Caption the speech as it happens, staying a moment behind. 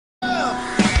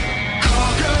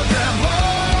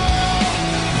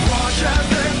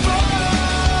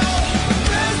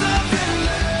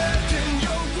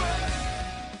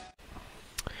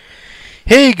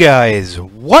Hey guys,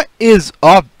 what is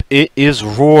up? It is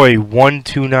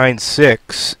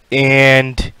Roy1296,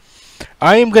 and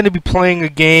I am going to be playing a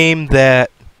game that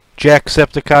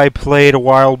Jacksepticeye played a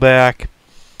while back,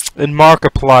 and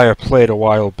Markiplier played a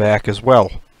while back as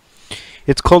well.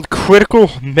 It's called Critical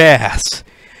Mass,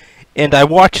 and I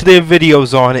watched their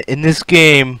videos on it, and this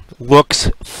game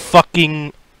looks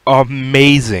fucking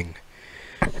amazing.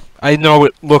 I know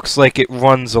it looks like it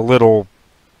runs a little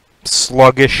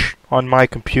sluggish on my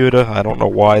computer. I don't know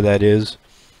why that is.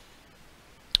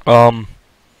 Alright,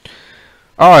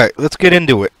 let's get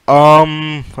into it.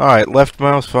 Alright, left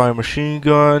mouse fire machine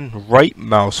gun, right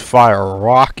mouse fire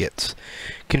rockets.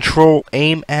 Control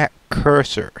aim at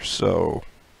cursor. So,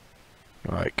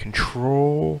 alright,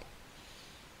 control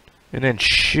and then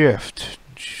shift.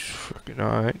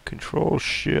 Alright, control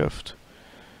shift.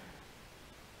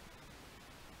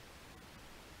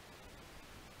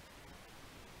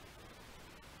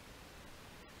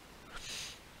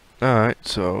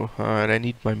 Alright, I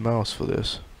need my mouse for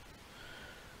this.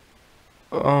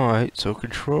 Alright, so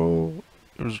control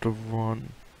is the run.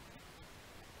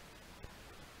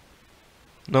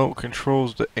 No,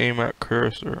 control's the aim at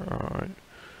cursor. Alright.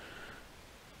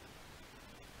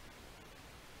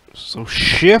 So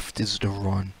shift is the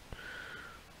run.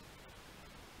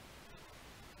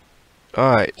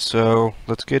 Alright, so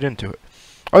let's get into it.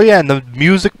 Oh yeah, and the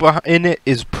music in it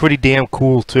is pretty damn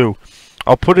cool too.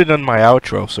 I'll put it on my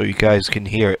outro so you guys can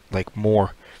hear it, like,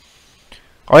 more.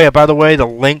 Oh yeah, by the way, the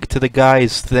link to the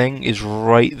guy's thing is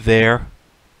right there.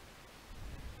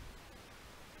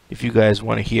 If you guys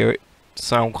want to hear it.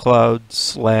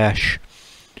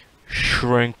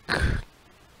 SoundCloud/Shrink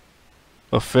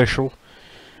Official.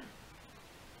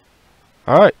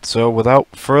 Alright, so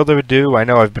without further ado, I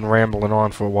know I've been rambling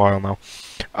on for a while now.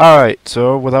 Alright,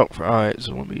 so alright,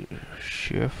 so let me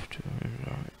shift.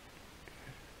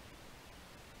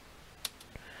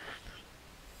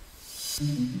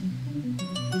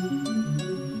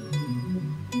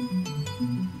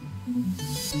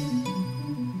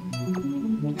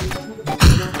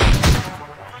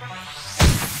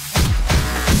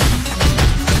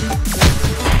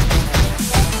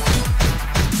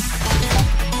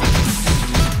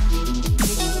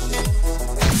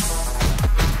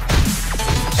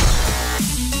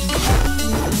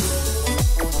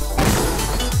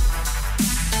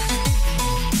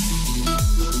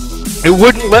 It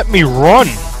wouldn't let me run.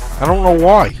 I don't know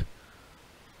why.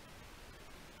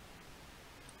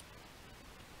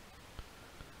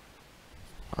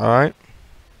 Alright.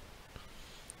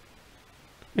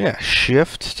 Yeah,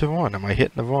 shift to run. Am I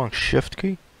hitting the wrong shift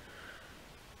key?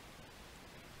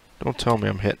 Don't tell me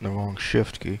I'm hitting the wrong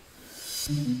shift key.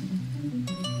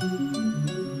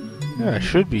 Yeah, I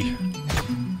should be.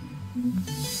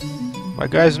 My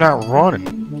guy's not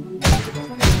running.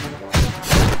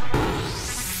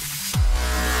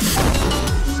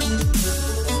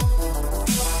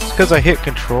 Because I hit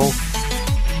control.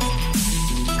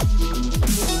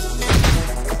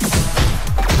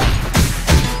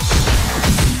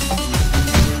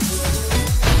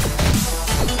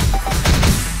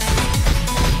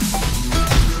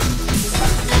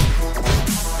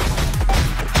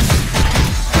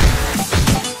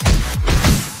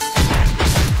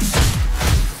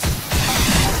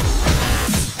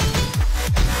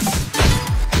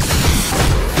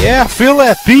 Yeah, feel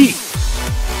that beat.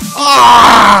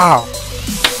 Ah!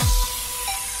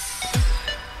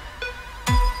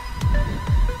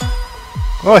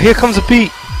 Oh, here comes a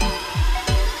beat.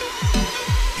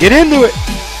 Get into it.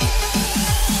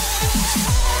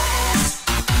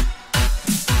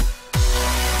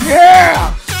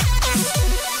 Yeah!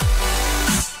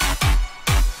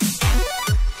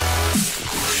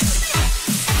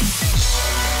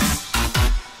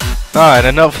 Alright,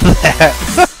 enough of that.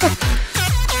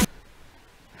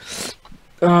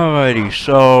 Alrighty,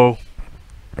 so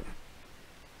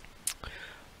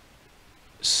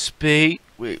wait,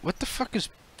 what the fuck is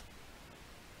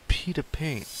P to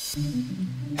paint?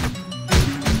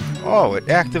 Oh, it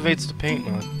activates the paint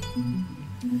mod.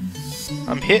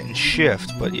 I'm hitting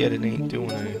shift, but yet it ain't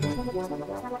doing anything.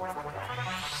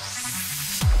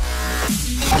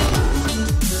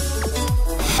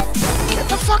 Get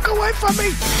the fuck away from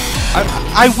me!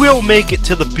 I will make it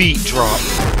to the beat drop.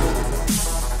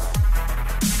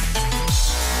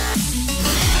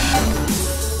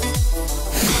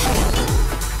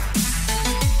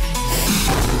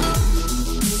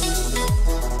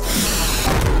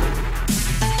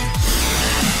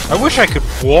 I wish I could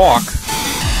walk.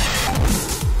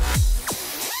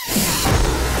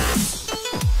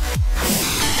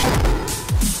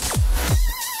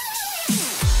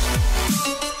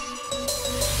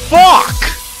 Fuck!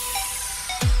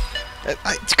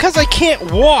 It's because I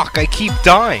can't walk. I keep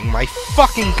dying. My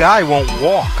fucking guy won't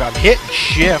walk. I'm hitting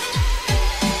shift.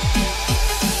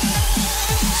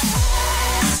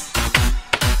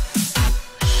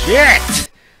 Shit!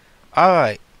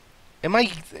 Alright. Am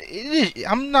I...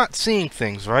 I'm not seeing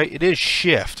things, right? It is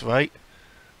shift, right?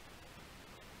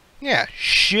 Yeah,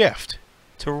 shift.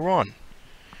 To run.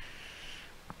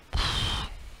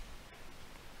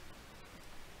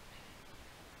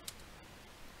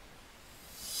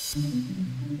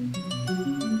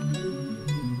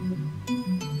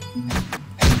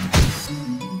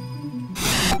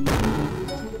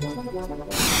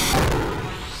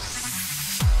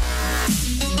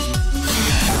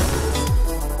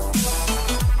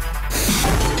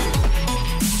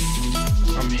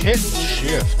 I'm hitting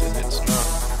shift and it's not.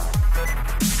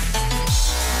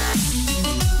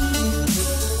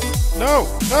 No!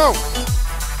 No!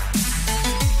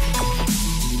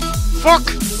 Fuck!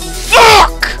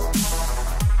 Fuck!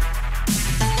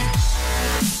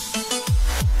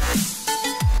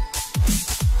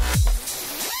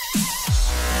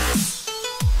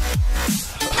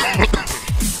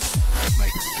 My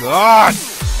God!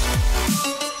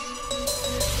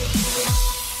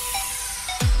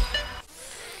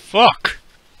 Fuck!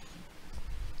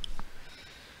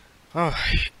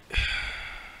 Alright.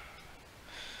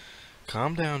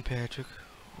 Calm down, Patrick.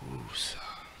 Ooh,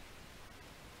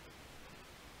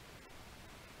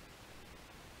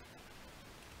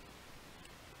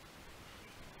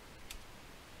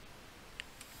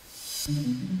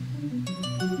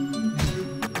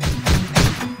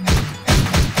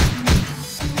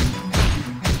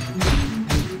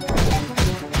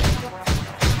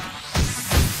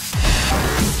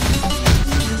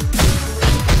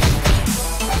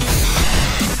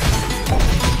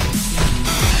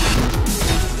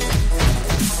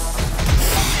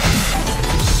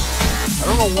 I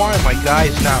don't know why my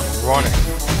guy's not running.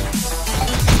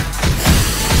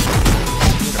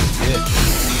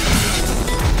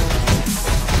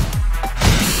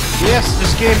 Yes,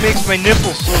 this game makes my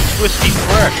nipples so twisty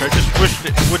fresh. I just wished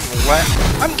it wouldn't let.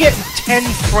 I'm getting 10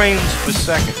 frames per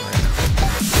second right now.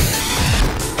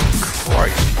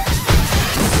 Christ.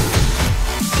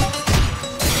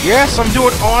 Yes, I'm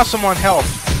doing awesome on health.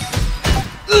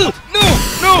 Ugh, no,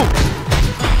 no!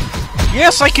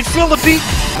 Yes, I can feel the beat.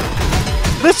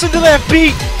 Listen to that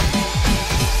beat.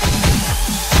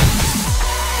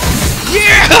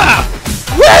 Yeah!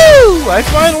 Woo! I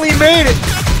finally made it.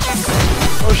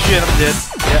 Oh shit, I'm dead.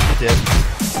 Yeah, I'm dead.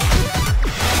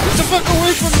 Get the fuck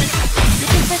away from me!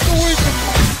 Get the fuck away from me!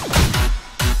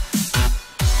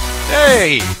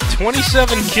 Hey!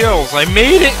 27 kills. I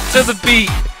made it to the beat!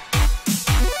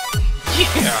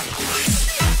 Yeah!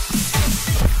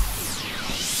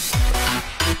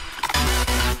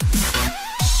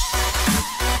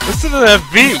 Listen to that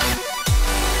beat!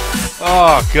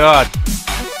 Oh god.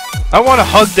 I want to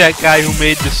hug that guy who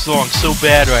made this song so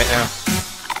bad right now.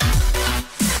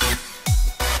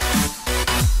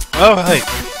 Alright.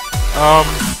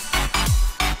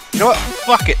 You know what?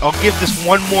 Fuck it. I'll give this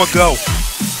one more go.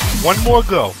 One more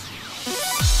go.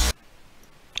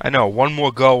 I know, one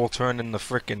more go will turn into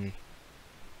frickin'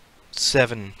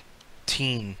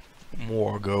 17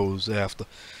 more goes after.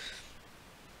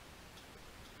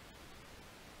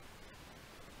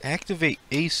 Activate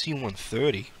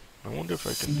AC-130. I wonder if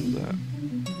I can do that.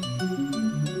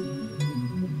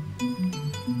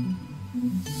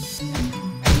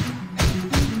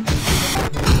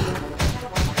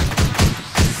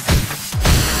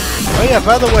 Oh yeah,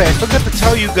 by the way, I forgot to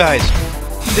tell you guys,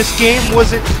 this game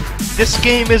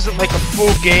isn't like a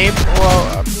full game,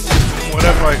 or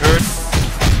whatever I heard.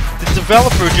 The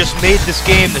developer just made this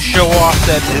game to show off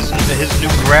that his new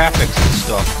graphics and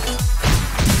stuff.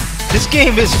 This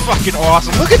game is fucking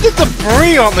awesome. Look at the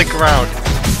debris on the ground.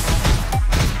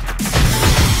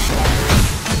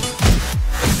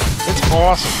 It's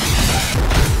awesome.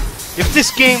 If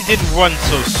this game didn't run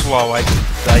so slow, I'd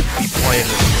be playing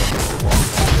this for a long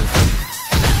time.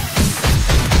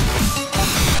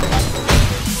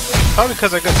 Probably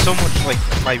because I got so much,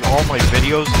 like, all my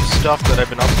videos and stuff that I've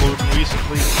been uploading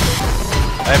recently.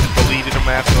 I haven't deleted them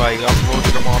after I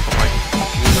uploaded them off of my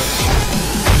computer.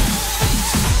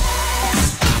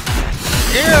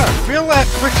 Yeah, feel that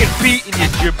frickin' beat in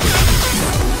your gibberish.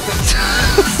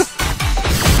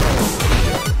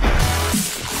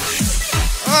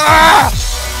 Ah!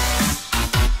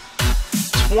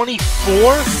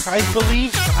 24, I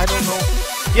believe? I don't know.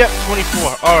 Yeah,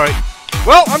 24. Alright.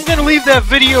 Well, I'm gonna leave that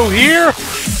video here.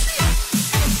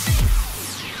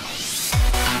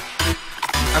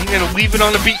 I'm gonna leave it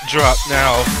on a beat drop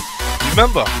now.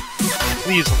 Remember,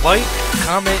 please like,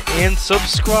 comment, and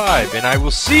subscribe. And I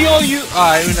will see all you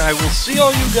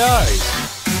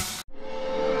guys